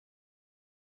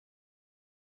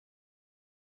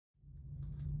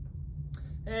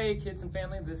Hey kids and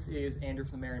family, this is Andrew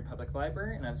from the Marion Public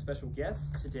Library, and I have a special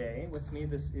guest today with me.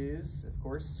 This is, of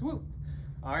course, Swoop.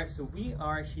 Alright, so we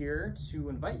are here to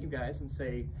invite you guys and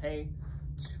say, hey,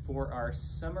 for our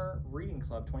Summer Reading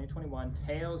Club 2021,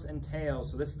 Tales and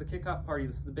Tales. So this is the kickoff party,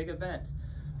 this is the big event.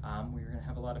 We're going to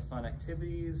have a lot of fun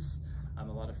activities, a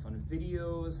lot of fun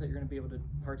videos that you're going to be able to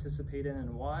participate in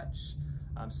and watch.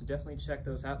 So definitely check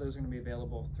those out. Those are going to be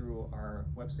available through our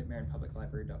website,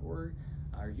 marionpubliclibrary.org,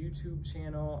 our YouTube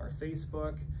channel, our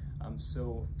Facebook.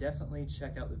 So definitely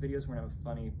check out the videos. We're going to have a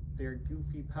funny, very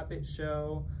goofy puppet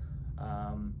show,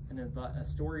 and a lot of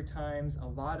story times, a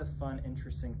lot of fun,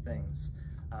 interesting things.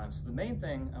 So the main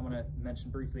thing I want to mention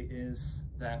briefly is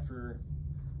that for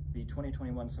the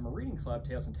 2021 Summer Reading Club,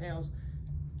 Tales and Tales,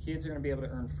 kids are going to be able to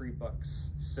earn free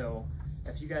books. So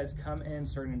if you guys come in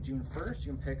starting on June 1st,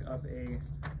 you can pick up a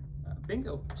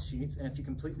bingo sheet, and if you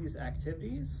complete these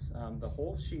activities, the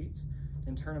whole sheet,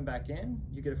 and turn them back in,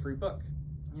 you get a free book.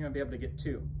 You're going to be able to get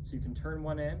two. So you can turn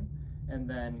one in, and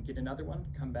then get another one,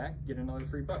 come back, get another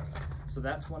free book. So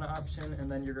that's one option,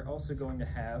 and then you're also going to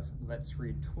have Let's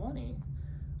Read 20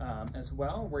 as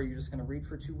well, where you're just going to read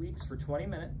for 2 weeks for 20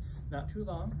 minutes, not too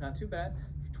long, not too bad.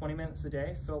 20 minutes a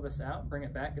day, fill this out, bring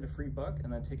it back, get a free book,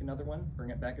 and then take another one, bring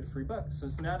it back, get a free book. So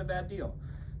it's not a bad deal.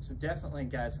 So definitely,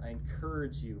 guys, I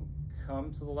encourage you,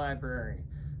 come to the library,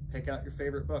 pick out your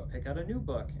favorite book, pick out a new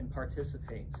book, and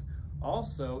participate.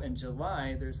 Also, in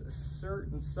July, there's a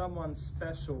certain someone's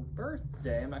special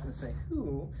birthday, I'm not gonna say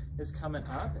who, is coming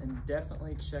up, and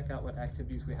definitely check out what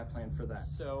activities we have planned for that.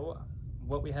 So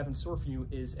what we have in store for you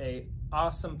is a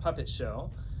awesome puppet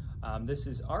show. This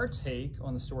is our take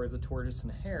on the story of the tortoise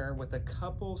and hare with a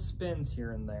couple spins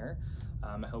here and there.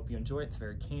 I hope you enjoy it. It's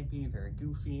very campy, very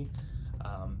goofy.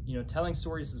 You know, telling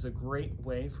stories is a great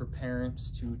way for parents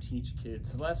to teach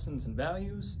kids lessons and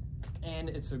values, and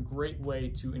it's a great way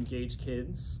to engage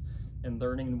kids in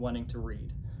learning and wanting to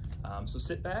read. So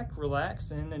sit back,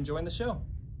 relax, and enjoy the show.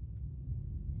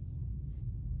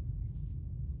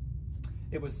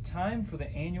 It was time for the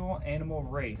annual animal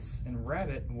race, and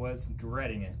Rabbit was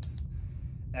dreading it.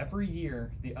 Every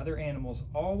year, the other animals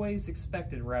always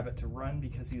expected Rabbit to run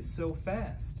because he was so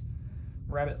fast.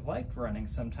 Rabbit liked running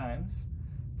sometimes,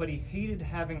 but he hated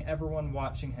having everyone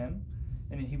watching him,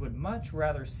 and he would much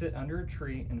rather sit under a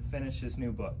tree and finish his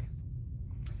new book.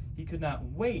 He could not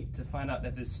wait to find out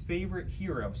if his favorite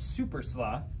hero, Super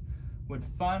Sloth, would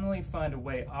finally find a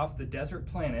way off the desert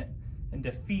planet and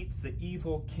defeat the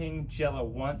evil King Jello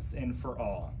once and for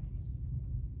all.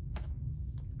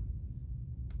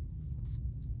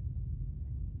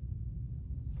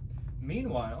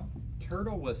 Meanwhile,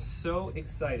 Turtle was so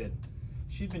excited.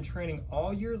 She'd been training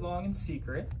all year long in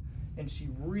secret, and she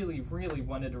really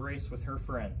wanted to race with her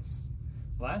friends.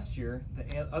 Last year,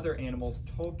 the other animals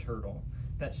told Turtle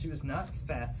that she was not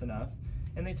fast enough,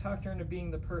 and they talked her into being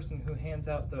the person who hands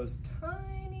out those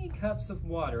tiny cups of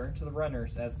water to the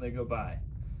runners as they go by.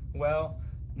 Well,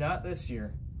 not this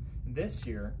year. This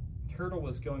year, Turtle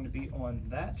was going to be on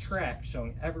that track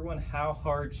showing everyone how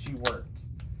hard she worked.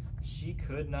 She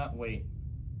could not wait.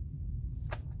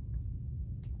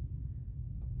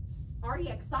 Are you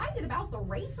excited about the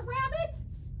race, Rabbit?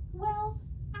 Well,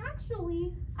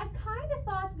 actually, I kind of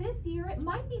thought this year it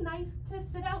might be nice to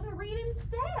sit out and read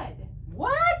instead.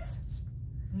 What?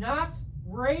 Not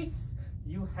race?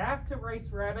 You have to race,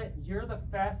 Rabbit. You're the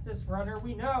fastest runner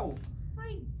we know.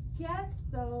 I guess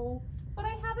so, but I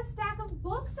have a stack of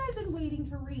books I've been waiting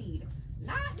to read.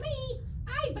 Not me.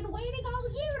 I've been waiting all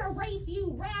year to race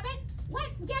you, Rabbit.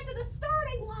 Let's get to the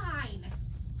starting line.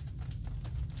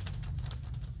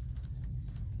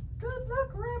 Good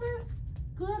luck, Rabbit.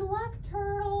 Good luck,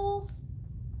 Turtle.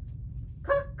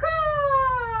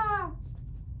 Caw-caw!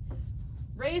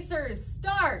 Racers,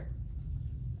 start!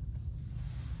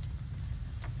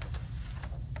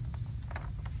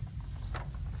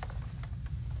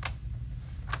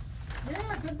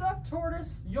 Yeah, good luck,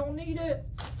 Tortoise. You'll need it.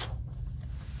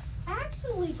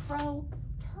 Actually, Crow,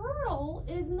 Turtle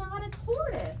is not a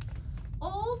tortoise.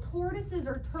 All tortoises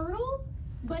are turtles,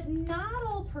 but not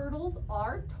all turtles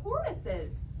are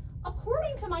tortoises.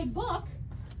 According to my book,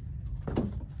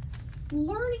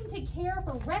 Learning to Care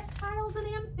for Reptiles and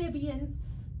Amphibians,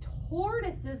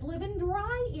 tortoises live in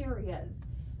dry areas.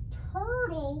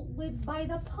 Turtle lives by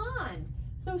the pond,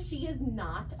 so she is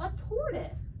not a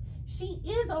tortoise. She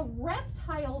is a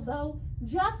reptile, though,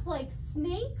 just like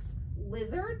snakes,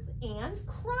 lizards, and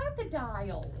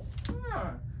crocodiles.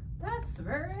 That's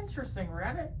very interesting,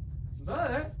 Rabbit.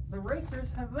 But the racers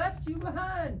have left you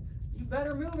behind. You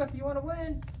better move if you want to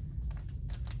win.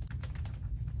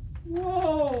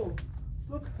 Whoa!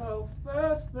 Look how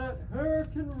fast that hare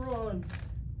can run.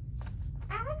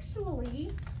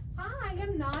 actually, I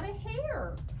am not a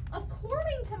hare.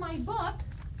 According to my book,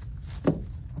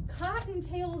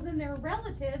 Cottontails and their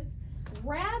relatives,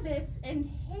 rabbits and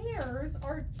hares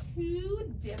are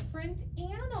two different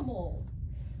animals.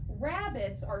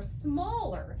 Rabbits are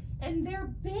smaller, and their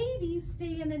babies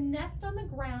stay in a nest on the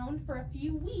ground for a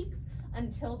few weeks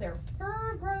until their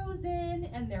fur grows in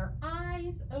and their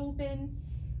eyes open.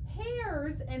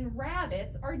 Hares and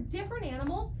rabbits are different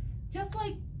animals, just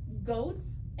like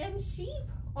goats and sheep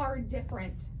are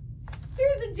different.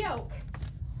 Here's a joke.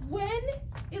 When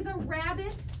is a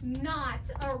rabbit not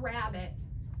a rabbit?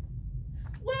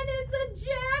 When it's a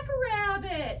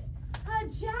jackrabbit. A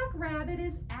jackrabbit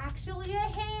is actually a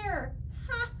hare.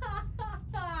 Ha ha ha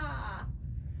ha.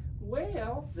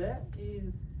 Well, that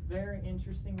is very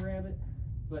interesting, Rabbit.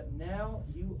 But now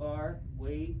you are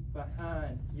way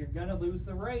behind. You're gonna lose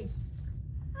the race.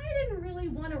 I didn't really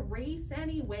want to race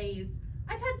anyways.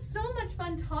 I've had so much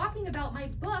fun talking about my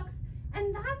books,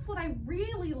 and that's what I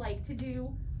really like to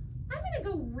do. I'm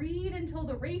gonna go read until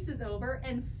the race is over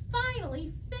and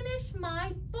finally finish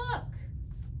my book.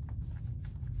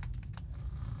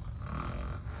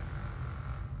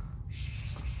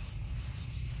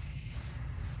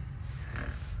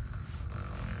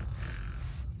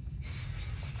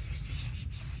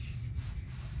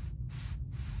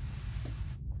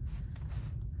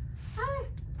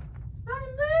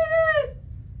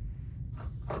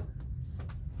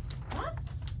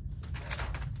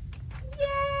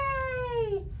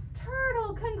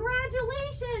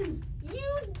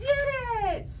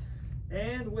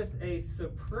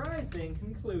 Surprising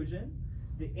conclusion,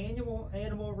 the annual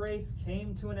animal race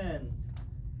came to an end.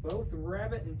 Both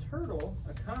Rabbit and Turtle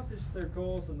accomplished their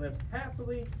goals and lived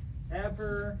happily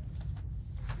ever.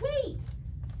 Wait,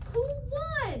 who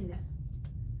won?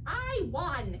 I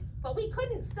won, but we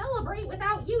couldn't celebrate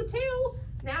without you two.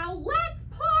 Now let's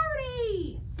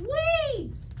party!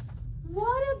 Wait,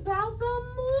 what about the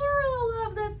moral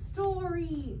of the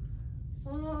story?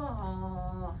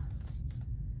 Oh.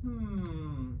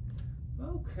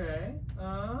 Okay,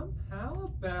 how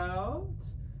about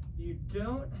you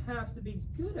don't have to be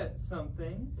good at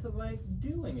something to like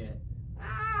doing it?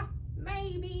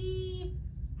 Maybe.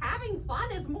 Having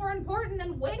fun is more important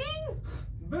than winning?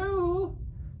 Boo!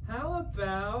 How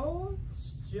about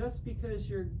just because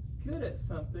you're good at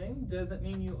something doesn't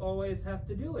mean you always have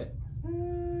to do it?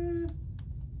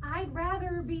 I'd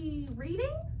rather be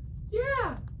reading?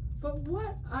 Yeah, but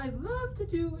what I love to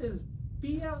do is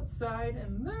be outside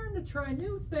and learn to try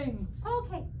new things.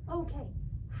 Okay.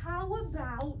 How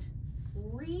about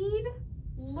read,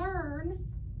 learn,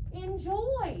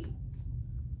 enjoy?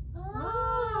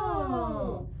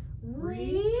 Oh.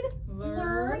 Read,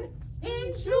 learn,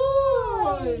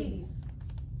 enjoy.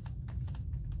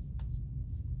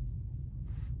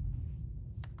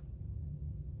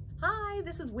 Hi,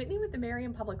 this is Whitney with the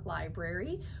Marion Public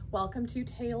Library. Welcome to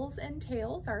Tales and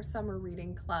Tales, our summer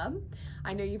reading club.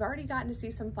 I know you've already gotten to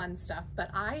see some fun stuff, but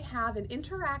I have an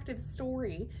interactive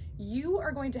story. You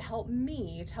are going to help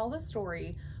me tell the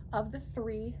story of the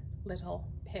Three Little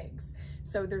Pigs.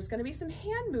 So there's going to be some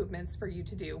hand movements for you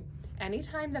to do.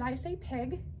 Anytime that I say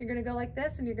pig, you're going to go like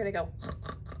this and you're going to go.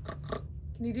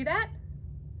 Can you do that?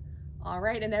 All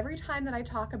right, and every time that I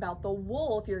talk about the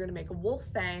wolf, you're going to make wolf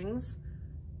fangs.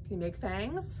 Can you make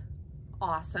fangs?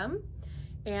 Awesome.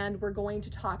 And we're going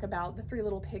to talk about the Three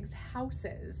Little Pigs'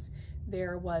 houses.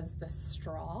 There was the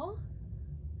straw,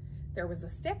 there was the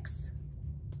sticks,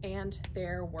 and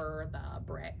there were the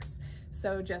bricks.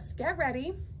 So just get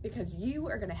ready because you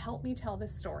are going to help me tell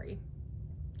this story.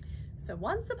 So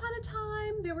once upon a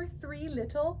time, there were three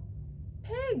little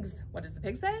pigs. What does the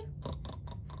pig say?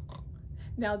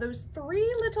 Now those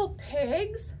three little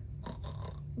pigs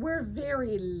were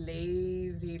very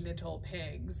lazy little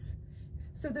pigs.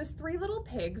 So those three little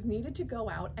pigs needed to go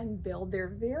out and build their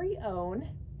very own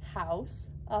house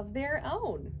of their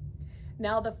own.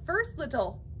 Now the first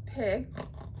little pig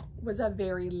was a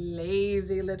very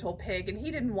lazy little pig and he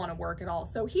didn't want to work at all.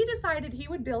 So he decided he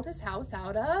would build his house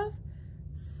out of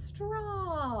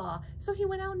straw. So he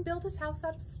went out and built his house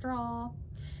out of straw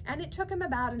and it took him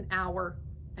about an hour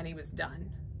and he was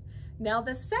done. Now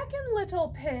the second little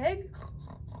pig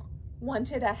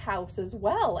wanted a house as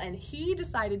well and he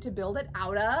decided to build it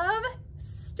out of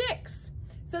sticks.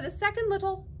 So the second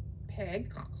little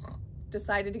pig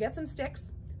decided to get some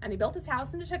sticks and he built his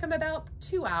house and it took him about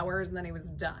 2 hours and then he was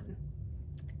done.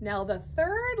 Now the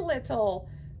third little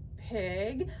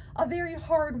pig, a very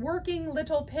hard-working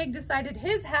little pig, decided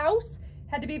his house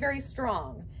had to be very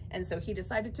strong and so he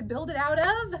decided to build it out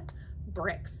of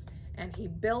bricks. And he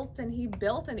built and he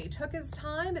built and he took his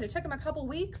time, and it took him a couple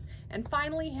weeks, and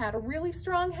finally he had a really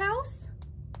strong house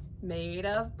made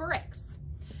of bricks.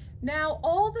 Now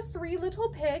all the 3 little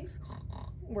pigs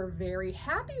were very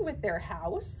happy with their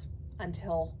house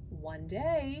until one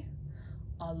day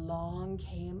along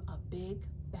came a big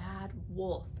bad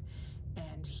wolf,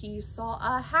 and he saw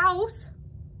a house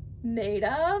made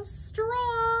of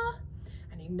straw,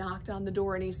 and he knocked on the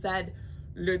door and he said,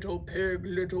 little pig,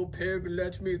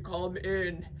 let me come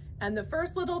in." And the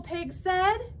first little pig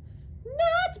said,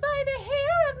 "Not by the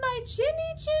hair of my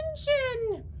chinny chin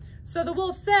chin." So the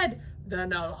wolf said,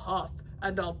 "Then I'll huff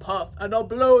and I'll puff and I'll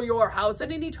blow your house."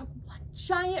 And then he took one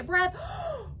giant breath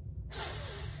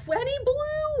and he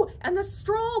blew, and the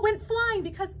straw went flying,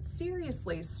 because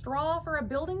seriously, straw for a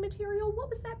building material, what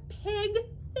was that pig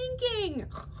thinking?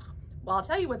 Well, I'll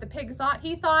tell you what the pig thought.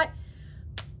 He thought,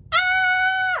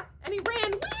 "Ah!" And he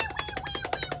ran wee,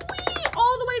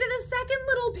 all the way to the second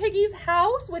little piggy's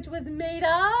house, which was made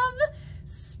of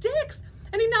sticks.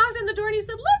 And he knocked on the door and he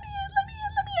said, "Let me in, let me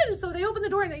in, let me in." So they opened the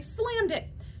door and they slammed it.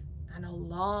 And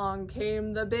along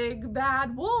came the big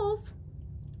bad wolf.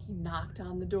 He knocked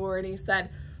on the door and he said,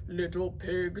 little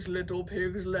pigs,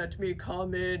 let me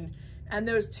come in." And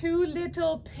those 2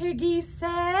 little piggies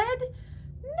said,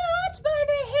 "Not by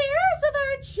the hairs of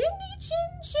our chinny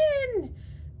chin chin."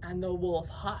 And the wolf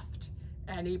huffed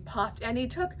and he puffed and he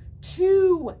took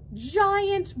 2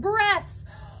 giant breaths.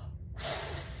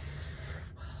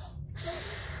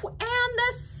 And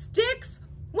the sticks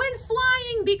went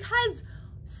flying, because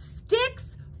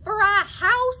sticks for a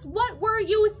house, what were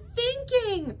you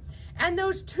thinking? And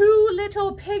those 2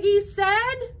 little piggies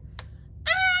said,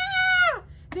 "Ah!"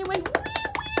 They went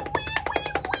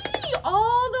wee,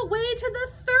 all the way to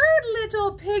the 3rd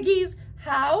little piggy's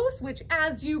house, which,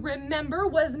 as you remember,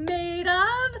 was made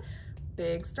of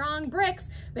big, strong bricks.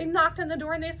 They knocked on the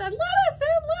door and they said, let us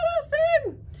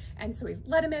in." And so he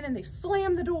let him in and they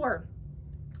slammed the door.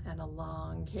 And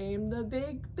along came the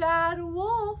big bad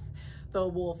wolf. The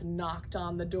wolf knocked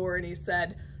on the door and he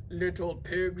said, little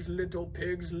pigs,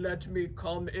 let me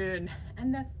come in."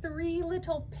 And the 3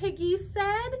 little piggies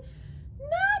said,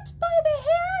 "Not by the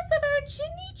hairs of our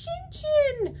chinny chin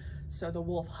chin." So the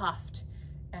wolf huffed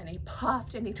and he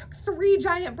puffed and he took 3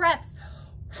 giant breaths.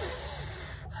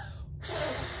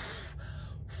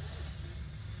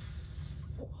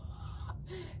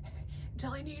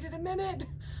 Until he needed a minute.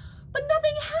 But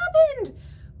nothing happened,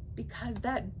 because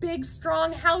that big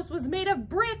strong house was made of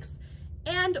bricks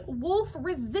and wolf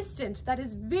resistant. That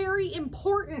is very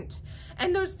important.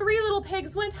 And those 3 little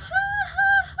pigs went, "Ha,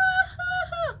 ha, ha, ha,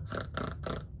 ha, ha,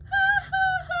 ha,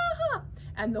 ha, ha."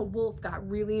 And the wolf got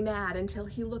really mad until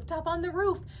he looked up on the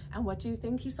roof. And what do you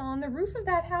think he saw on the roof of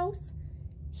that house?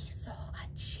 He saw a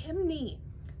chimney.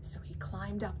 So he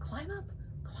climbed up, climb up.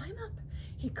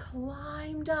 He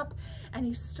climbed up and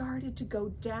he started to go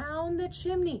down the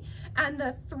chimney. And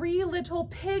the 3 little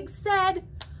pigs said,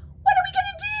 "What are we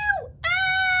gonna do?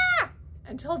 Ah!"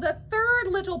 Until the 3rd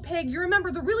little pig, you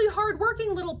remember the really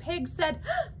hard-working little pig, said,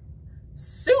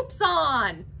 "Soup's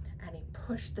on!" And he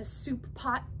pushed the soup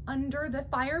pot under the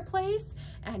fireplace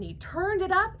and he turned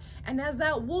it up. And as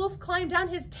that wolf climbed down,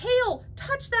 his tail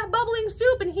touched that bubbling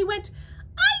soup and he went,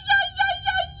 "Ay, ay, ay,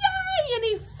 ay, ay!" And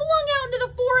he flung out into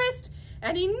the forest.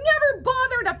 And he never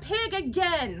bothered a pig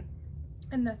again.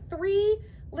 And the 3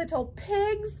 little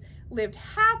pigs lived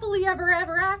happily ever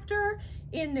after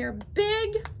in their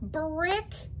big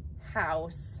brick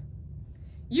house.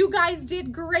 You guys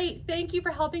did great. Thank you for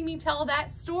helping me tell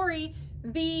that story.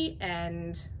 The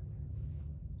end.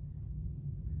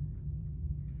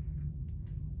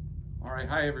 All right,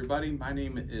 hi everybody. My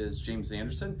name is James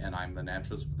Anderson and I'm the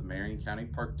naturalist for the Marion County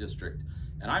Park District.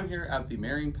 And I'm here at the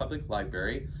Marion Public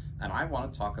Library and I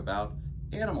want to talk about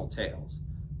animal tails.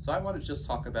 So I want to just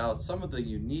talk about some of the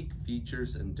unique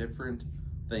features and different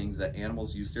things that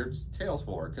animals use their tails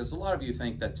for, because a lot of you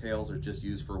think that tails are just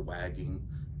used for wagging,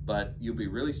 but you'll be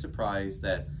really surprised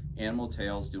that animal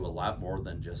tails do a lot more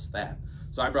than just that.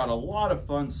 So I brought a lot of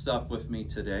fun stuff with me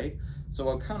today. So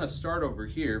I'll kind of start over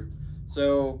here.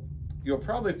 So you're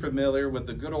probably familiar with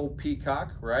the good old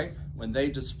peacock, right? When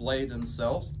they display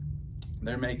themselves,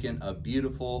 they're making a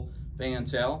beautiful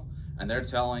fantail. And they're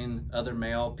telling other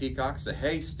male peacocks that,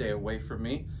 hey, stay away from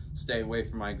me, stay away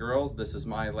from my girls, this is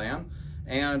my land.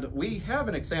 And we have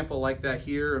an example like that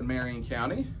here in Marion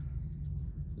County.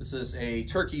 This is a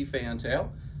turkey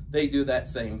fantail. They do that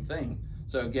same thing.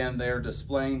 So again, they're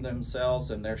displaying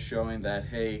themselves and they're showing that,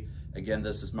 hey, again,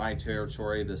 this is my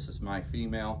territory, this is my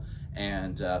female,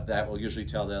 and that will usually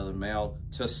tell the other male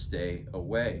to stay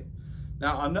away.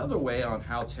 Now, another way on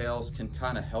how tails can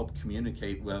kind of help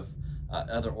communicate with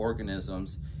other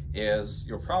organisms is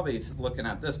you're probably looking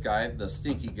at this guy, the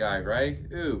stinky guy, right?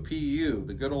 Ooh, PU,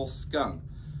 the good old skunk.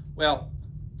 Well,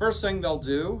 first thing they'll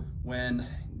do when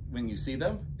you see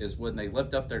them is when they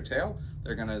lift up their tail,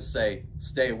 they're gonna say,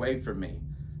 stay away from me.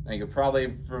 Now you're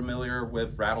probably familiar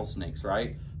with rattlesnakes,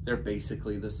 right? They're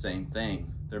basically the same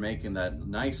thing. They're making that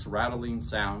nice rattling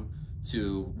sound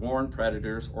to warn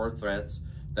predators or threats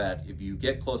that if you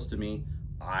get close to me,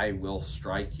 I will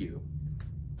strike you.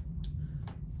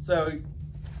 So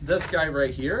this guy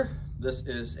right here, this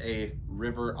is a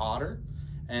river otter.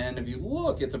 And if you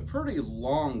look, it's a pretty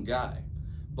long guy,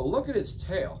 but look at his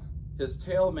tail. His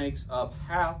tail makes up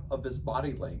half of his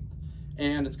body length.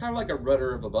 And it's kind of like a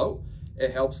rudder of a boat.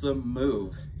 It helps them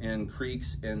move in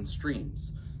creeks and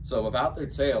streams. So without their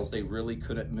tails, they really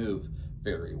couldn't move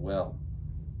very well.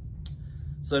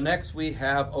 So next we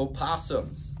have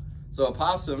opossums. So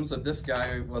opossums, if this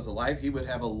guy was alive, he would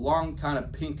have a long kind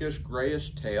of pinkish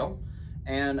grayish tail,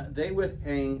 and they would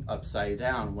hang upside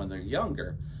down when they're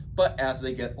younger. But as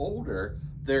they get older,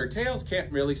 their tails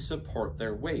can't really support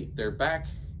their weight. Their back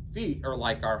feet are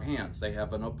like our hands. They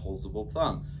have an opposable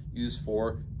thumb used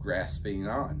for grasping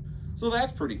on. So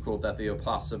that's pretty cool that the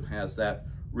opossum has that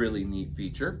really neat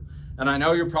feature. And I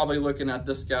know you're probably looking at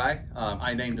this guy.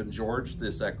 I named him George,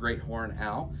 this great horned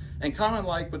owl. And kind of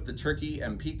like with the turkey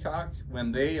and peacock,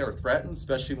 when they are threatened,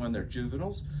 especially when they're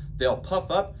juveniles, they'll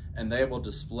puff up and they will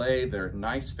display their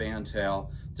nice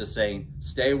fantail to say,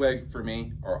 stay away from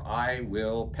me or I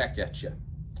will peck at you.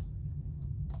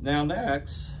 Now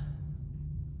next,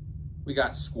 we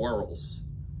got squirrels.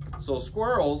 So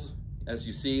squirrels, as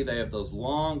you see, they have those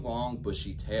long, long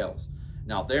bushy tails.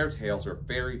 Now their tails are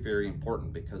very, very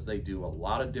important because they do a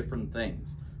lot of different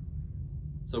things.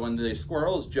 So when the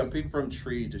squirrel is jumping from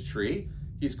tree to tree,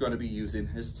 he's going to be using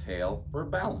his tail for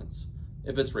balance.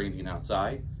 If it's raining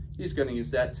outside, he's going to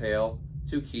use that tail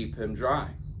to keep him dry.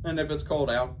 And if it's cold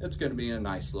out, it's going to be a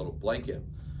nice little blanket.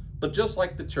 But just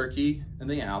like the turkey and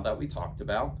the owl that we talked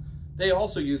about, they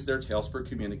also use their tails for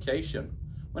communication.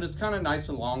 When it's kind of nice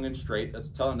and long and straight, that's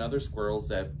telling other squirrels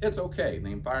that it's okay,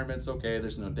 the environment's okay,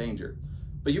 there's no danger.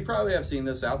 But you probably have seen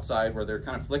this outside where they're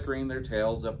kind of flickering their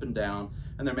tails up and down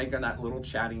and they're making that little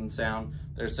chatting sound.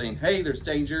 They're saying, hey, there's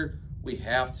danger, we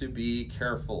have to be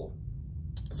careful.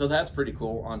 So that's pretty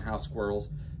cool on how squirrels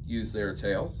use their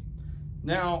tails.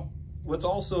 Now, what's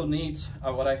also neat,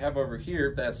 what I have over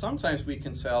here, that sometimes we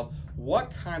can tell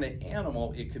what kind of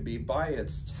animal it could be by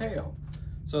its tail.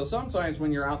 So sometimes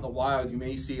when you're out in the wild, you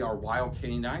may see our wild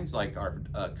canines like our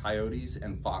coyotes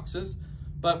and foxes,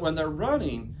 but when they're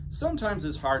running, sometimes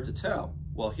it's hard to tell.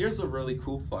 Well, here's a really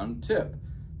cool fun tip.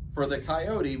 For the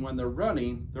coyote, when they're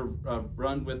running, they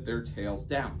run with their tails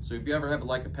down. So if you ever have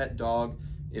like a pet dog,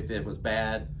 if it was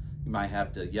bad, you might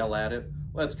have to yell at it.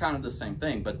 Well, it's kind of the same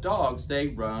thing, but dogs, they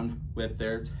run with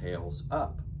their tails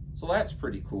up. So that's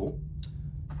pretty cool.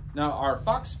 Now, our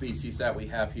fox species that we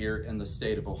have here in the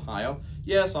state of Ohio,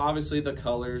 yes, obviously the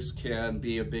colors can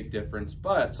be a big difference,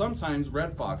 but sometimes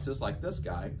red foxes, like this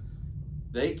guy,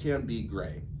 they can be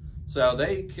gray. So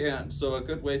a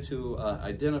good way to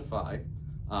identify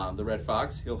the red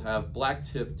fox, he'll have black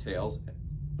tipped tails,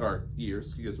 or ears,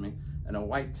 excuse me, and a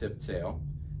white tipped tail.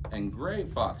 And gray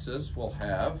foxes will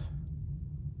have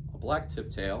a black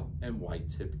tipped tail and white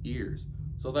tipped ears.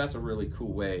 So that's a really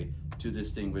cool way to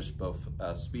distinguish both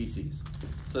species.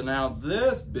 So now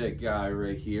this big guy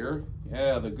right here,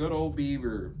 yeah, the good old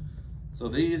beaver. So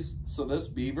this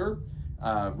beaver,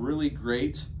 really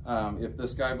great. If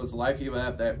this guy was alive, he would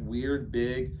have that weird,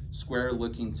 big,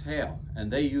 square-looking tail. And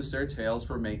they use their tails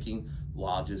for making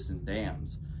lodges and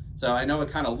dams. So I know it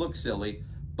kind of looks silly,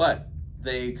 but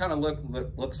they kind of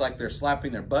looks like they're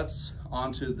slapping their butts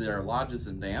onto their lodges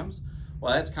and dams.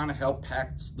 Well, that's kind of help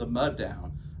pack the mud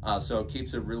down, so it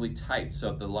keeps it really tight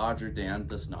so the lodge or dam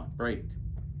does not break.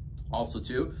 Also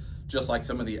too, just like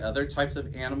some of the other types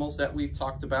of animals that we've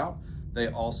talked about, they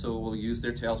also will use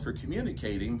their tails for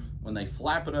communicating. When they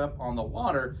flap it up on the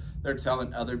water, they're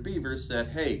telling other beavers that,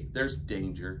 hey, there's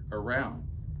danger around.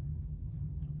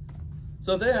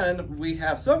 So then we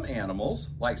have some animals,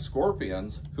 like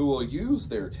scorpions, who will use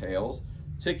their tails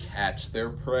to catch their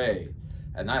prey.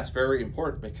 And that's very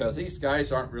important because these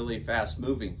guys aren't really fast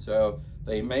moving. So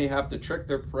they may have to trick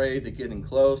their prey to getting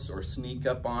close or sneak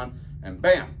up on, and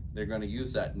bam, they're going to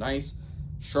use that nice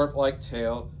sharp-like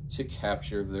tail to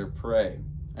capture their prey.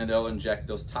 And they'll inject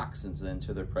those toxins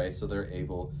into their prey so they're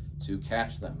able to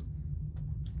catch them.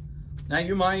 Now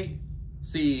you might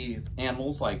see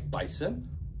animals like bison,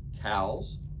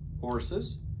 cows,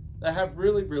 horses that have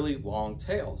really, really long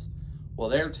tails. Well,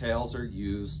 their tails are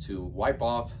used to wipe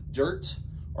off dirt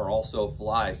are also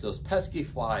flies, those pesky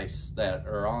flies that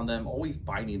are on them, always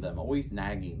biting them, always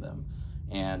nagging them.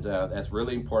 And that's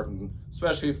really important,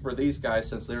 especially for these guys,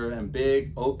 since they're in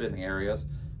big open areas.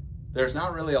 There's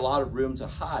not really a lot of room to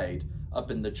hide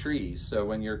up in the trees. So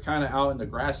when you're kind of out in the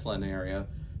grassland area,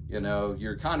 you know,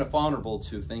 you're kind of vulnerable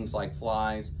to things like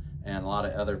flies and a lot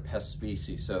of other pest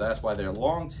species. So that's why their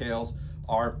long tails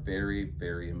are very,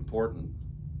 very important.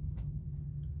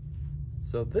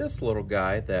 So this little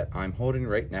guy that I'm holding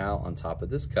right now on top of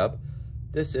this cup,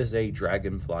 this is a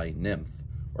dragonfly nymph,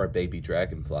 or a baby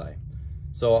dragonfly.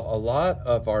 So a lot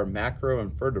of our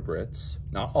macroinvertebrates,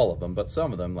 not all of them, but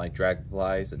some of them, like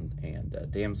dragonflies and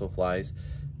damselflies,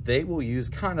 they will use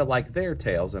kind of like their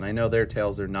tails. And I know their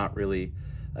tails are not really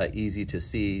easy to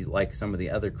see like some of the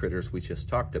other critters we just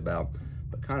talked about,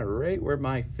 but kind of right where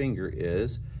my finger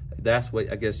is, that's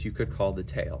what I guess you could call the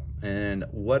tail. And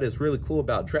what is really cool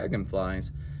about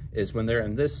dragonflies is when they're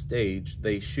in this stage,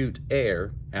 they shoot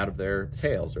air out of their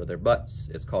tails or their butts.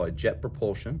 It's called jet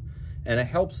propulsion, and it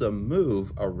helps them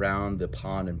move around the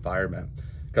pond environment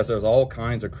because there's all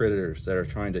kinds of critters that are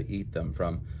trying to eat them,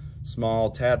 from small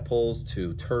tadpoles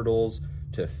to turtles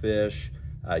to fish,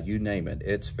 you name it,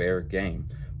 it's fair game.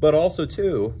 But also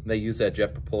too, they use that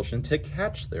jet propulsion to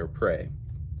catch their prey,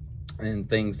 and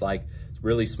things like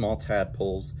really small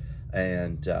tadpoles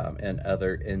and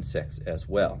other insects as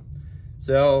well.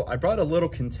 So I brought a little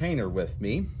container with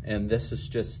me, and this is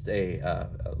just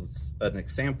an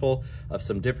example of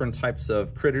some different types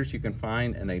of critters you can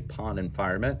find in a pond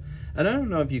environment. And I don't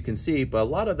know if you can see, but a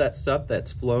lot of that stuff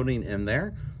that's floating in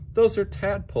there, those are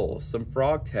tadpoles, some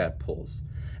frog tadpoles.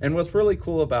 And what's really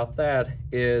cool about that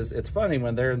is it's funny,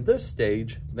 when they're in this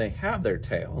stage, they have their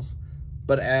tails,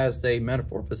 but as they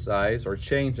metamorphosize or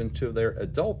change into their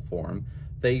adult form,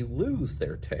 they lose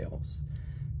their tails.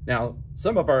 Now,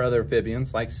 some of our other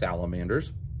amphibians, like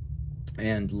salamanders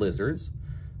and lizards,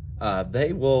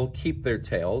 they will keep their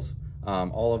tails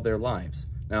all of their lives.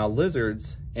 Now,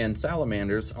 lizards and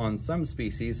salamanders, on some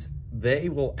species, they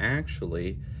will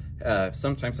actually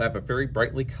sometimes have a very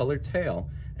brightly colored tail.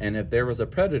 And if there was a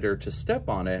predator to step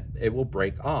on it, it will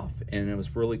break off. And it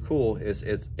was really cool, is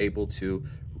it's able to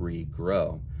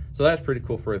regrow. So that's pretty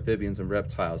cool for amphibians and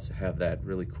reptiles to have that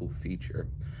really cool feature.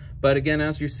 But again,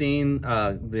 as you're seeing,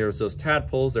 there's those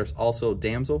tadpoles. There's also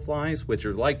damselflies, which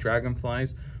are like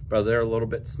dragonflies, but they're a little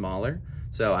bit smaller.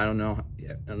 So I don't know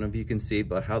if you can see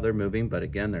but how they're moving, but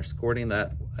again, they're squirting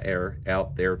that air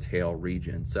out their tail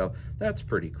region. So that's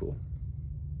pretty cool.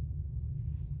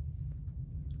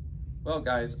 Well,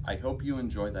 guys, I hope you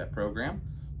enjoyed that program.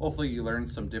 Hopefully you learned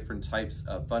some different types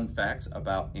of fun facts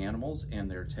about animals and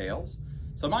their tails.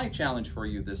 So my challenge for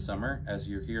you this summer, as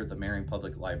you're here at the Marion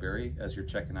Public Library, as you're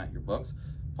checking out your books,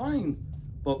 find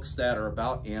books that are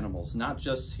about animals, not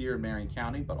just here in Marion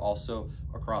County, but also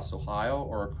across Ohio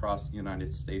or across the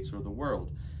United States or the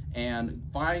world. And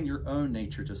find your own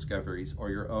nature discoveries or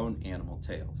your own animal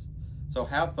tales. So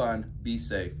have fun, be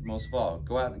safe, most of all,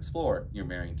 go out and explore your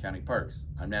Marion County parks.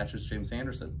 I'm Naturalist James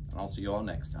Anderson, and I'll see you all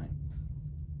next time.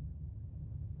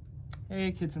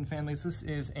 Hey kids and families, this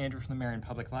is Andrew from the Marion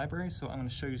Public Library. So I'm going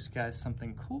to show you guys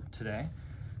something cool today.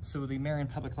 So the Marion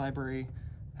Public Library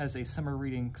has a summer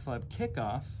reading club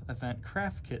kickoff event,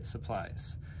 craft kit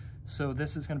supplies. So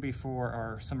this is going to be for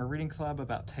our summer reading club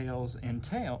about tales and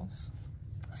tales.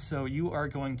 So you are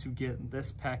going to get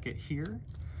this packet here,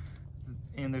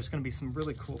 and there's going to be some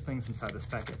really cool things inside this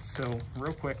packet. So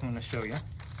real quick, I'm going to show you.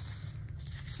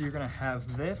 So you're going to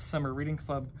have this summer reading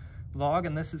club log,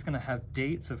 and this is going to have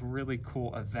dates of really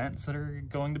cool events that are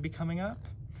going to be coming up.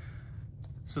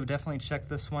 So definitely check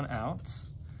this one out.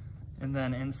 And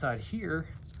then inside here,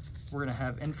 we're going to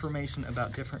have information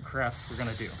about different crafts we're going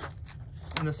to do.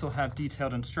 And this will have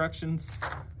detailed instructions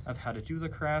of how to do the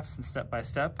crafts and step by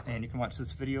step, and you can watch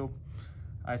this video.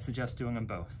 I suggest doing them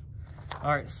both.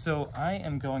 All right, so I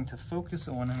am going to focus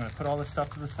on, I'm going to put all this stuff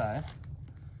to the side,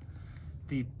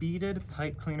 the beaded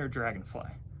pipe cleaner dragonfly.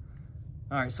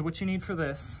 All right, so what you need for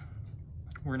this,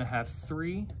 we're gonna have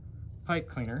 3 pipe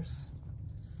cleaners,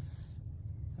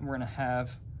 and we're gonna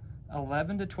have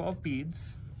 11 to 12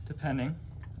 beads, depending.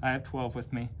 I have 12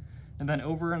 with me. And then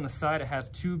over on the side, I have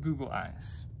 2 Google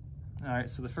eyes. All right,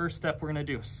 so the first step we're gonna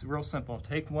do is real simple.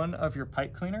 Take one of your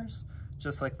pipe cleaners,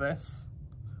 just like this,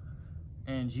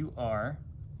 and you are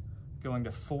going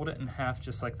to fold it in half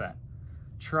just like that.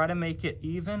 Try to make it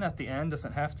even at the end,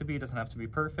 doesn't have to be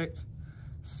perfect.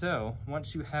 So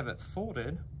once you have it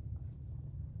folded,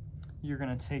 you're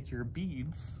going to take your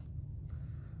beads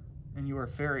and you are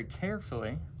very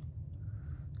carefully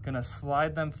going to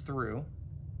slide them through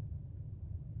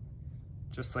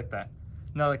just like that.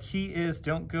 Now the key is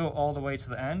don't go all the way to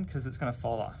the end because it's gonna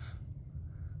fall off.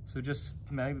 So just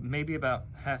maybe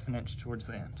about ½ an inch towards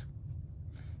the end.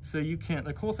 So you can,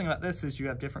 the cool thing about this is you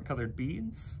have different colored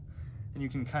beads and you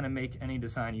can kind of make any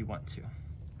design you want to.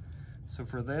 So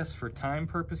for this, for time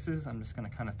purposes, I'm just gonna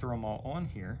kind of throw them all on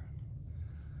here.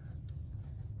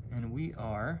 And we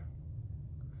are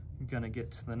gonna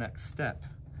get to the next step.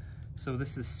 So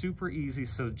this is super easy.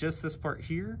 So just this part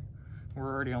here,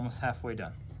 we're already almost halfway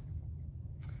done.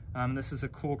 This is a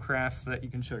cool craft that you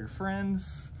can show your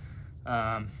friends.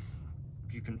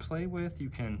 You can play with, you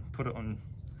can put it on,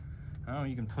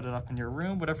 you can put it up in your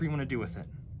room, whatever you want to do with it.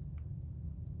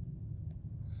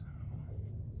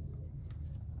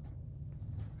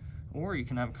 Or you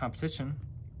can have a competition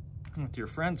with your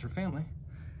friends or family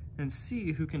and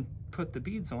see who can put the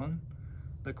beads on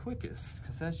the quickest,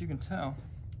 because as you can tell,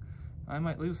 I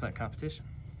might lose that competition.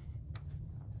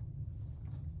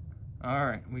 All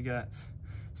right,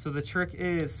 so the trick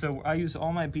is, so I use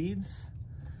all my beads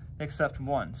except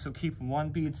one. So keep one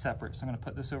bead separate. So I'm gonna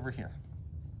put this over here.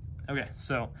 Okay,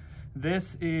 so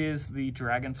this is the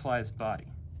dragonfly's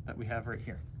body that we have right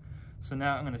here. So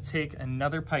now I'm gonna take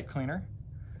another pipe cleaner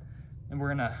and we're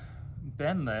gonna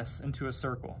bend this into a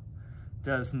circle.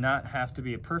 Does not have to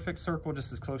be a perfect circle,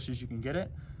 just as close as you can get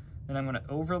it. And I'm gonna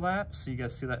overlap, so you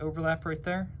guys see that overlap right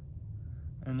there?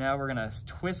 And now we're gonna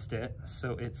twist it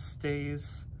so it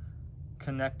stays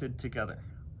connected together.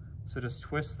 So just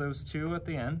twist those two at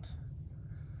the end.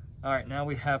 All right, now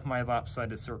we have my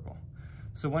lopsided circle.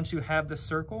 So once you have the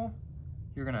circle,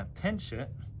 you're gonna pinch it,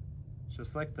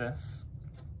 just like this.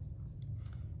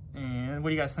 And what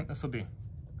do you guys think this will be?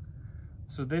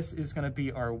 So this is gonna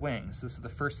be our wings. This is the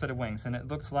first set of wings, and it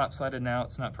looks lopsided now,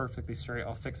 it's not perfectly straight,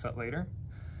 I'll fix that later.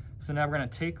 So now we're gonna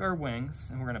take our wings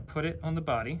and we're gonna put it on the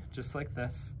body, just like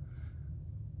this.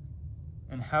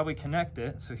 And how we connect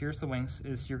it, so here's the wings,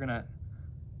 is you're gonna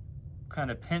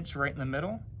kind of pinch right in the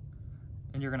middle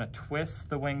and you're gonna twist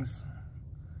the wings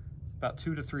about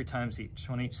 2 to 3 times each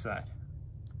on each side.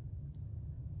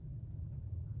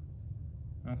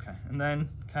 Okay, and then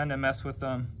kind of mess with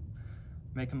them,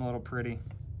 make them a little pretty.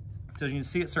 So you can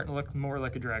see it's starting to look more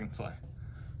like a dragonfly.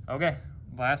 Okay,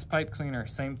 last pipe cleaner,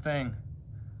 same thing.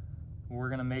 We're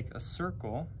gonna make a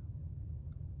circle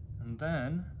and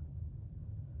then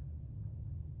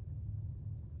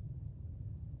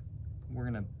we're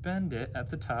gonna bend it at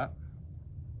the top.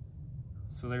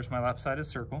 So there's my lopsided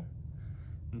circle.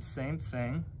 And same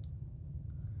thing,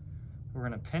 we're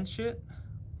gonna pinch it.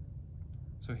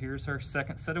 So here's our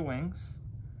second set of wings,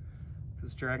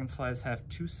 because dragonflies have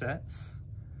 2 sets.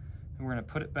 And we're gonna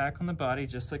put it back on the body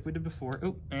just like we did before.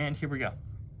 Oh, and here we go.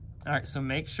 All right, so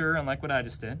make sure, unlike what I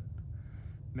just did,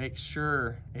 make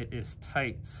sure it is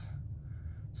tight.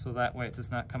 So that way it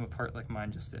does not come apart like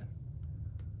mine just did.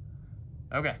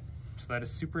 Okay. So that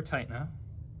is super tight now.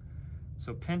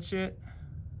 So pinch it,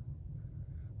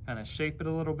 kind of shape it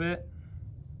a little bit.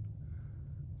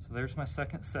 So there's my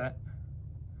second set.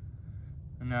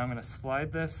 And now I'm gonna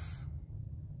slide this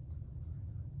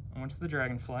onto the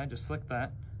dragonfly, just like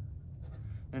that.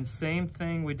 And same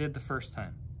thing we did the first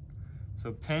time.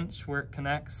 So pinch where it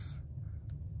connects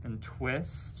and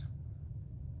twist.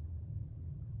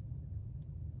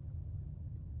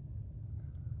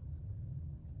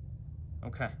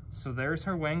 Okay, so there's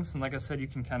her wings, and like I said, you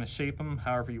can kind of shape them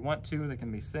however you want to. They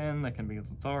can be thin, they can be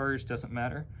large, doesn't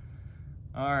matter.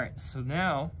 All right, so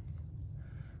now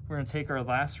we're gonna take our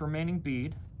last remaining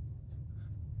bead,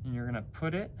 and you're gonna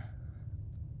put it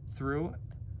through.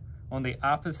 On the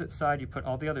opposite side, you put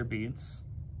all the other beads.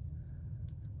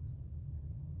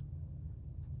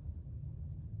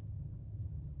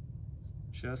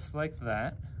 Just like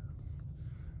that.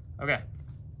 Okay,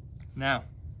 now,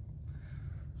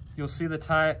 you'll see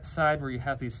the side where you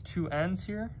have these 2 ends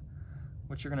here.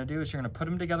 What you're gonna do is you're gonna put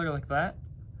them together like that,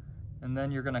 and then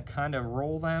you're gonna kind of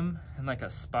roll them in like a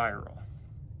spiral.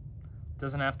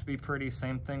 Doesn't have to be pretty,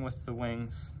 same thing with the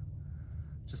wings.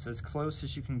 Just as close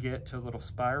as you can get to a little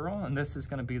spiral, and this is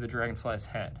gonna be the dragonfly's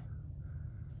head.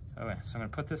 Okay, so I'm gonna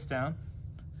put this down.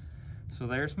 So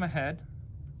there's my head,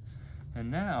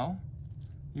 and now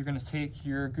you're gonna take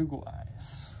your Google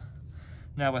eyes.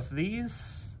 Now with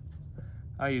these,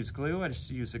 I use glue. I just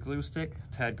use a glue stick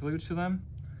to add glue to them.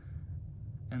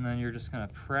 And then you're just gonna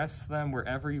press them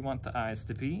wherever you want the eyes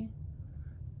to be.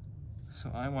 So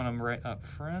I want them right up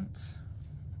front.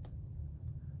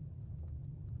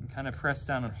 And kind of press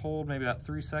down and hold maybe about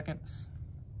 3 seconds.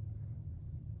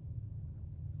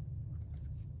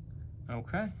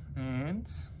 Okay, and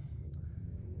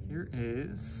here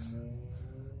is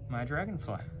my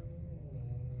dragonfly.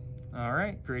 All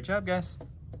right, great job, guys.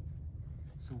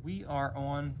 So So we are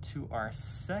on to our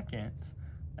second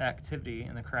activity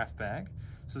in the craft bag.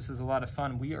 So this is a lot of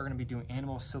fun. We are going to be doing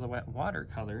animal silhouette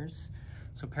watercolors.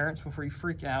 So parents, before you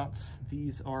freak out,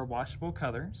 these are washable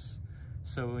colors.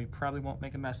 So we probably won't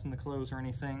make a mess in the clothes or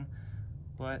anything,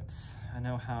 but I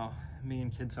know how me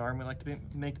and kids are, and we like to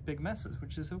make big messes,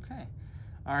 which is okay.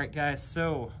 All right, guys,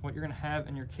 so what you're gonna have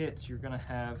in your kits, you're gonna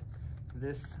have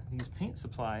these paint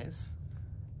supplies,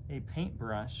 a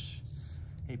paintbrush,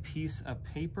 a piece of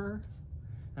paper,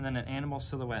 and then an animal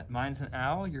silhouette. Mine's an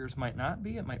owl, yours might not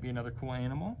be. It might be another cool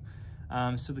animal.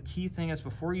 So the key thing is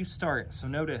before you start, so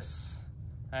notice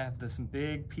I have this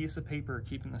big piece of paper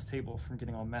keeping this table from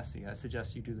getting all messy. I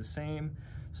suggest you do the same.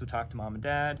 So talk to mom and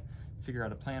dad, figure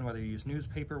out a plan, whether you use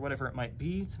newspaper, whatever it might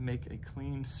be, to make a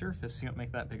clean surface so you don't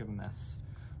make that big of a mess.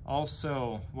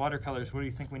 Also, watercolors, what do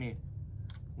you think we need?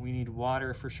 We need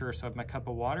water for sure. So I have my cup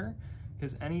of water,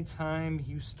 because anytime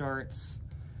you start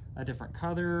a different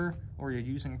color or you're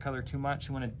using a color too much,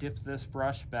 you want to dip this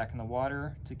brush back in the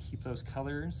water to keep those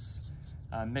colors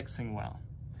mixing well.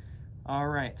 All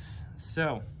right,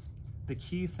 so the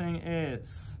key thing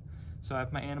is, so I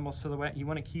have my animal silhouette. You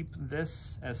want to keep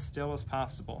this as still as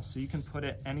possible. So you can put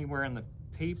it anywhere in the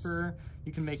paper.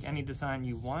 You can make any design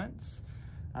you want.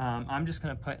 I'm just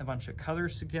going to put a bunch of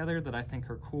colors together that I think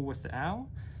are cool with the owl.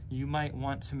 You might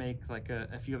want to make, like,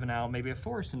 if you have an owl, maybe a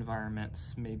forest environment.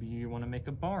 Maybe you want to make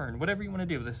a barn. Whatever you want to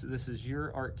do. This is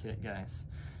your art kit, guys.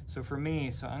 So for me,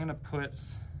 so I'm going to put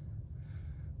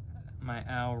my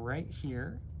owl right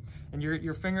here. And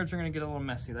your fingers are going to get a little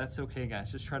messy. That's okay,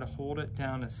 guys. Just try to hold it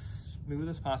down as smooth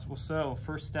as possible. So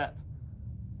first step,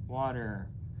 water.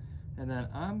 And then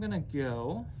I'm going to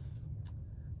go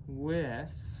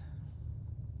with,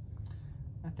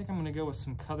 I think I'm gonna go with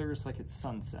some colors like it's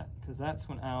sunset, because that's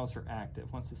when owls are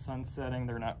active. Once the sun's setting,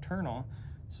 they're nocturnal,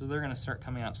 so they're gonna start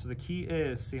coming out. So the key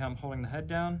is, see how I'm holding the head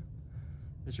down?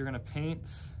 Is you're gonna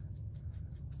paint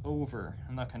over.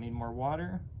 I'm not gonna need more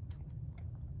water.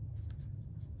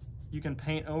 You can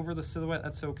paint over the silhouette,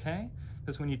 that's okay,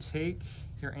 because when you take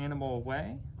your animal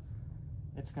away,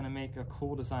 it's gonna make a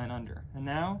cool design under. And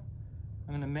now,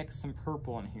 I'm gonna mix some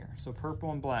purple in here. So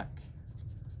purple and black.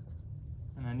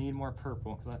 And I need more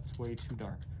purple because that's way too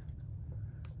dark.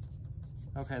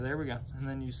 Okay, there we go. And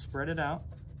then you spread it out.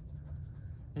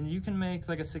 And you can make,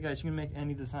 like I said, guys, you can make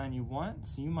any design you want.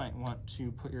 So you might want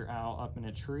to put your owl up in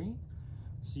a tree.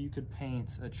 So you could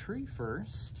paint a tree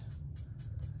first,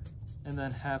 and then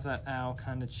have that owl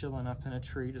kind of chilling up in a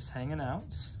tree, just hanging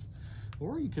out.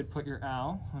 Or you could put your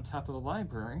owl on top of the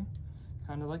library,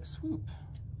 kind of like Swoop.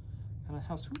 Kind of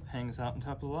how Swoop hangs out on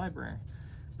top of the library.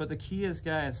 But the key is,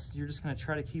 guys, you're just gonna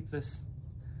try to keep this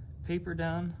paper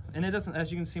down. And it doesn't,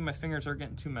 as you can see, my fingers are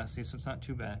getting too messy, so it's not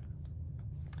too bad.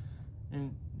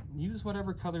 And use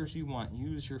whatever colors you want.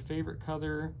 Use your favorite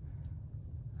color.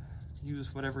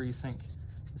 Use whatever you think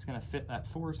is gonna fit that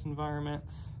forest environment.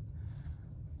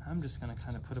 I'm just gonna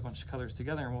kind of put a bunch of colors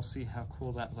together and we'll see how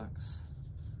cool that looks.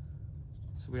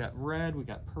 So we got red, we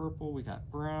got purple, we got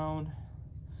brown,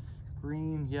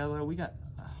 green, yellow. We got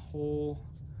a whole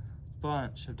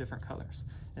bunch of different colors.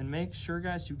 And make sure,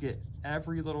 guys, you get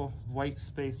every little white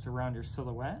space around your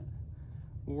silhouette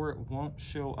or it won't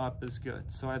show up as good.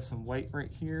 So I have some white right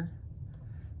here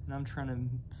and I'm trying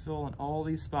to fill in all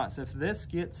these spots. If this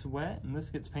gets wet and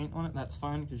this gets paint on it, that's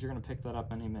fine, because you're gonna pick that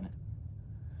up any minute.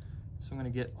 So I'm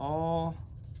gonna get all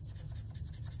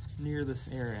near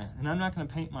this area. And I'm not gonna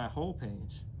paint my whole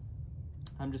page.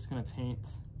 I'm just gonna paint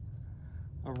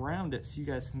around it so you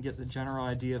guys can get the general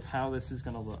idea of how this is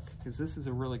going to look, because this is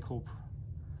a really cool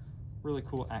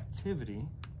activity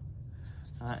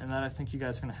and that I think you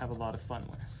guys are going to have a lot of fun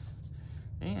with.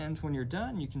 And when you're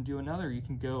done, you can do another. You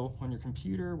can go on your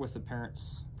computer with the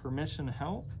parents' permission and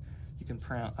help. You can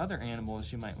print out other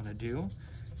animals you might want to do.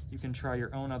 You can try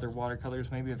your own other watercolors,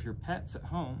 maybe of your pets at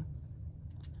home.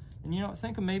 And you know,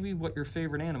 think of maybe what your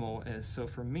favorite animal is. So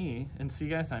for me, and see,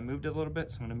 guys, I moved it a little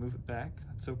bit, so I'm gonna move it back.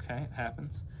 That's okay, it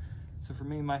happens. So for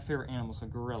me, my favorite animal is a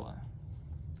gorilla.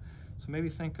 So maybe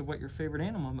think of what your favorite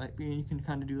animal might be, and you can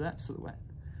kind of do that silhouette.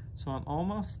 So I'm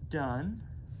almost done.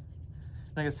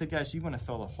 Like I said, guys, you wanna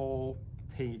fill the whole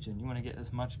page in. You wanna get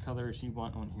as much color as you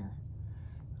want on here.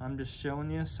 I'm just showing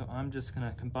you, so I'm just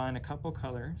gonna combine a couple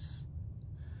colors,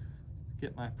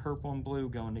 get my purple and blue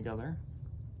going together.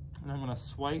 And I'm gonna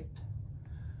swipe,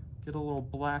 get a little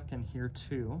black in here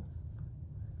too,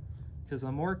 because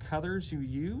the more colors you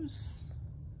use,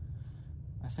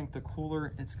 I think the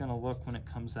cooler it's gonna look when it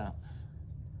comes out.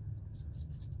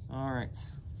 All right,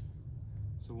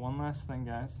 so one last thing,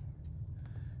 guys.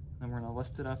 Then we're gonna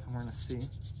lift it up and we're gonna see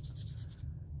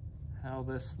how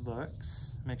this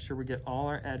looks. Make sure we get all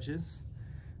our edges.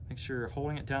 Make sure you're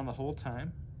holding it down the whole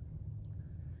time.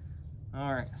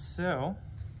 All right, so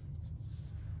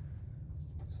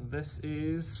this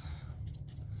is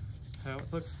how it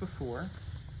looks before.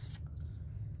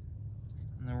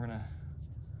 And then we're gonna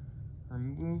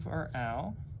remove our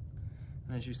owl.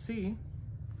 And as you see,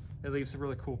 it leaves a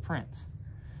really cool print.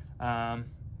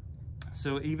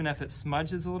 So even if it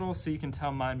smudges a little, so you can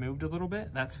tell mine moved a little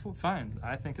bit, that's fine.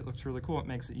 I think it looks really cool. It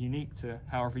makes it unique to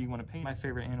however you want to paint. My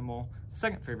favorite animal,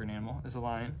 second favorite animal, is a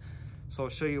lion. So I'll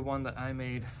show you one that I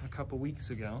made a couple weeks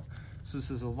ago. So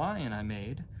this is a lion I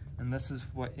made, and this is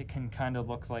what it can kind of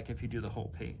look like if you do the whole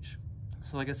page.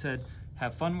 So like I said,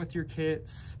 have fun with your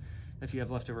kits. If you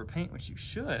have leftover paint, which you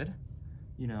should,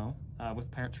 you know, with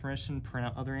parents' permission, print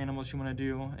out other animals you want to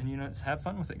do, and you know, just have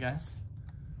fun with it, guys.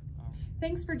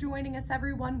 Thanks for joining us,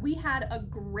 everyone. We had a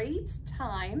great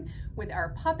time with our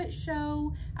puppet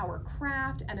show, our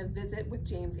craft, and a visit with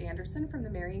James Anderson from the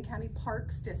Marion County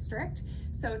Parks District.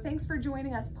 So thanks for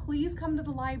joining us. Please come to the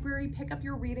library, pick up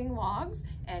your reading logs,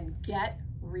 and get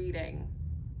reading.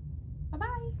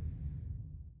 Bye-bye.